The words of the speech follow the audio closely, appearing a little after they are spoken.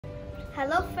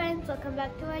Hello friends, welcome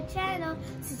back to our channel.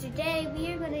 So today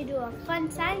we are going to do a fun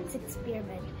science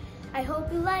experiment. I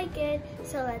hope you like it,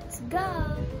 so let's go.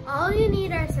 All you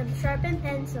need are some sharpened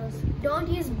pencils. Don't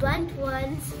use blunt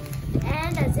ones,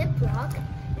 and a Ziploc,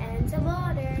 and some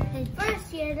water. And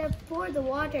first you have to pour the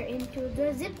water into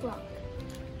the Ziploc.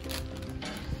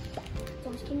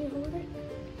 Josh, can you hold it?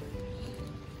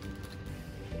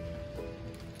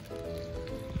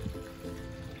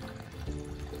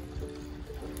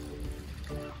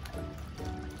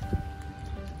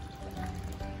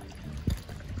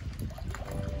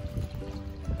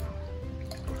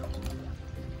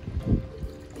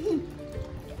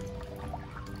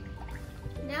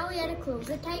 Now we gotta close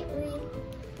it tightly.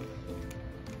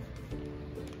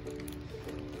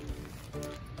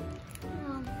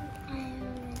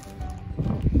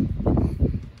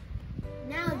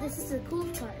 Now this is the cool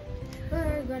part.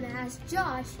 We're gonna ask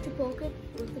Josh to poke it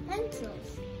with the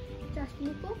pencils. Josh, can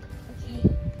you poke? Okay.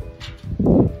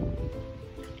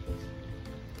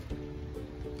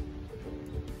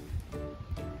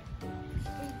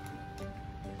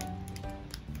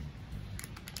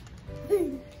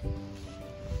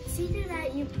 See to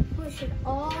that you push it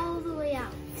all the way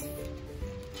out.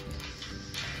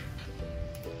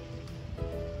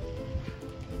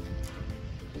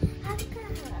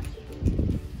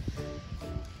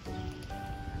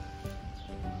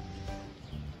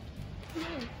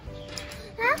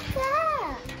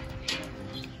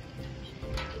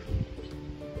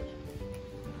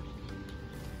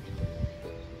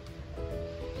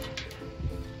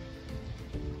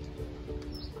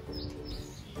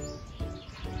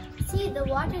 See, the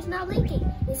water's not leaking.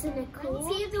 Isn't it cool?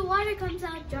 See if the water comes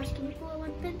out. Josh, can you pull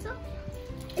one pencil?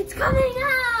 It's coming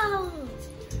out!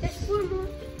 Just pour more.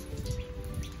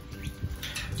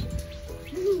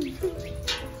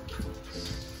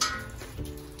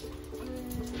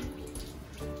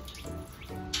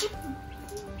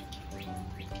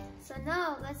 So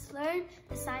now, let's learn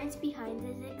the science behind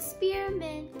this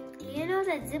experiment. Do you know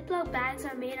that Ziploc bags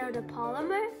are made out of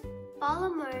polymer?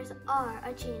 Polymers are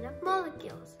a chain of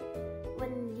molecules.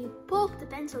 When you poke the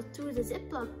pencil through the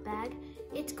Ziploc bag,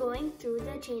 it's going through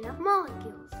the chain of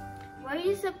molecules. Were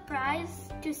you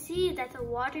surprised to see that the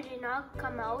water did not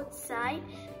come outside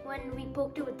when we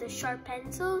poked it with the sharp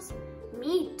pencils?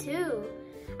 Me too.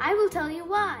 I will tell you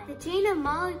why. The chain of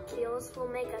molecules will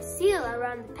make a seal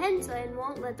around the pencil and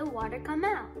won't let the water come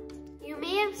out. You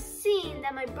may have seen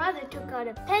that my brother took out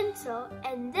a pencil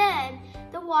and then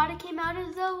the water came out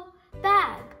of the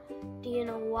bag. Do you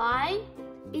know why?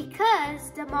 Because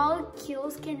the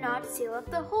molecules cannot seal up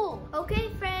the hole. Okay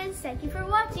friends, thank you for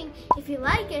watching. If you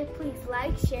like it, please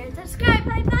like, share, and subscribe.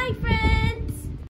 Bye bye friends!